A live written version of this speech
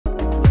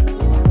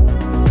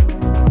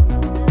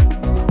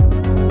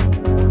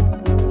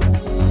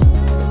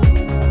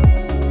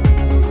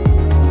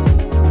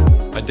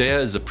IDEAYA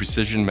is a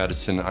precision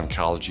medicine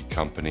oncology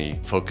company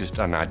focused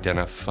on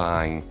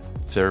identifying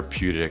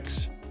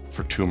therapeutics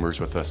for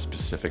tumors with a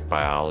specific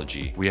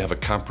biology. We have a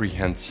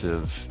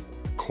comprehensive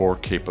core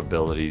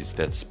capabilities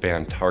that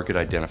span target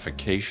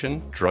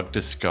identification, drug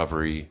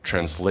discovery,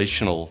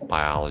 translational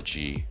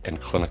biology,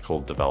 and clinical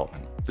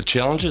development. The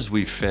challenges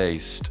we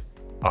faced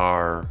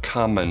are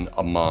common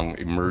among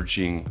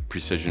emerging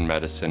precision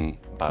medicine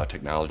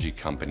biotechnology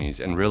companies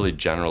and really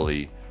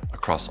generally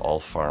across all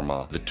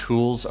pharma. The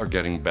tools are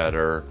getting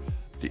better,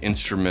 the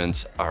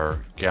instruments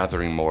are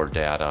gathering more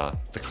data,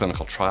 the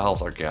clinical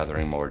trials are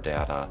gathering more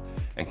data,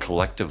 and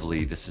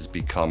collectively this has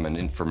become an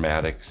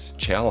informatics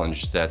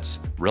challenge that's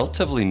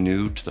relatively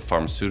new to the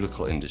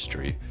pharmaceutical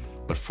industry.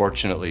 But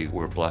fortunately,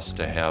 we're blessed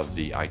to have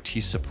the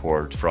IT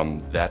support from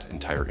that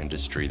entire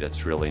industry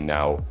that's really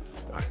now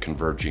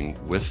converging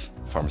with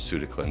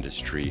pharmaceutical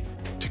industry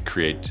to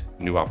create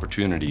new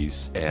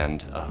opportunities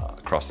and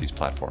across these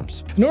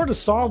platforms. In order to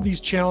solve these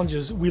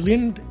challenges, we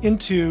leaned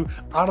into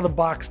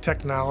out-of-the-box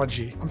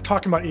technology. I'm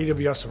talking about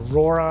AWS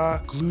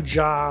Aurora, glue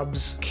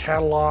jobs,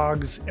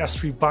 catalogs,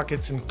 S3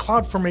 buckets, and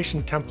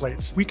CloudFormation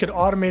templates. We could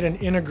automate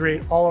and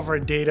integrate all of our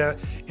data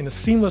in a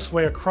seamless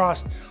way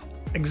across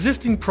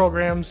existing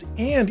programs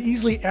and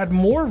easily add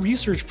more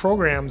research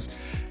programs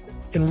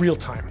in real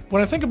time.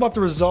 When I think about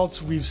the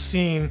results we've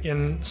seen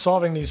in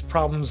solving these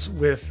problems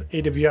with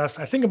AWS,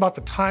 I think about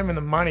the time and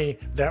the money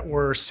that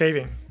we're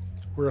saving.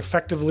 We're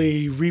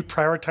effectively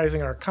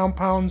reprioritizing our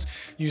compounds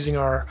using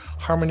our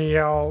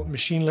HarmonyL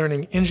machine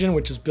learning engine,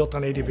 which is built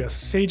on AWS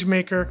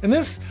SageMaker. And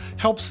this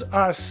helps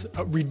us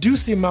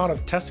reduce the amount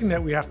of testing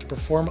that we have to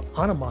perform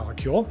on a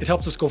molecule. It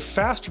helps us go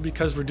faster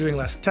because we're doing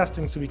less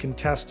testing so we can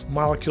test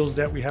molecules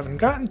that we haven't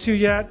gotten to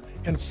yet.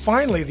 And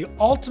finally, the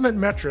ultimate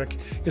metric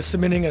is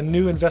submitting a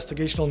new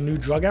investigational new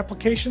drug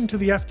application to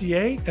the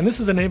FDA. And this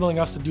is enabling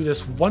us to do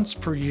this once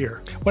per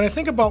year. When I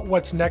think about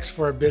what's next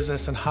for our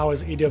business and how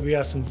is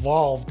AWS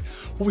involved,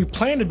 what we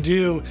plan to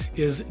do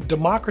is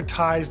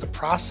democratize the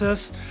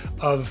process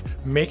of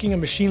making a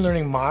machine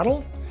learning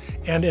model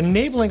and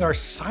enabling our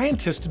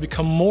scientists to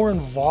become more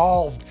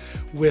involved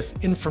with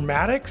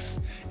informatics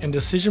and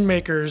decision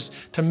makers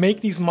to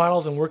make these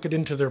models and work it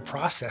into their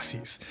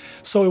processes.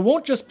 So it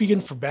won't just be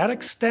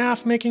informatics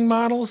staff making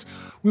models,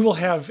 we will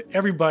have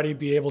everybody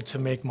be able to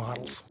make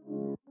models.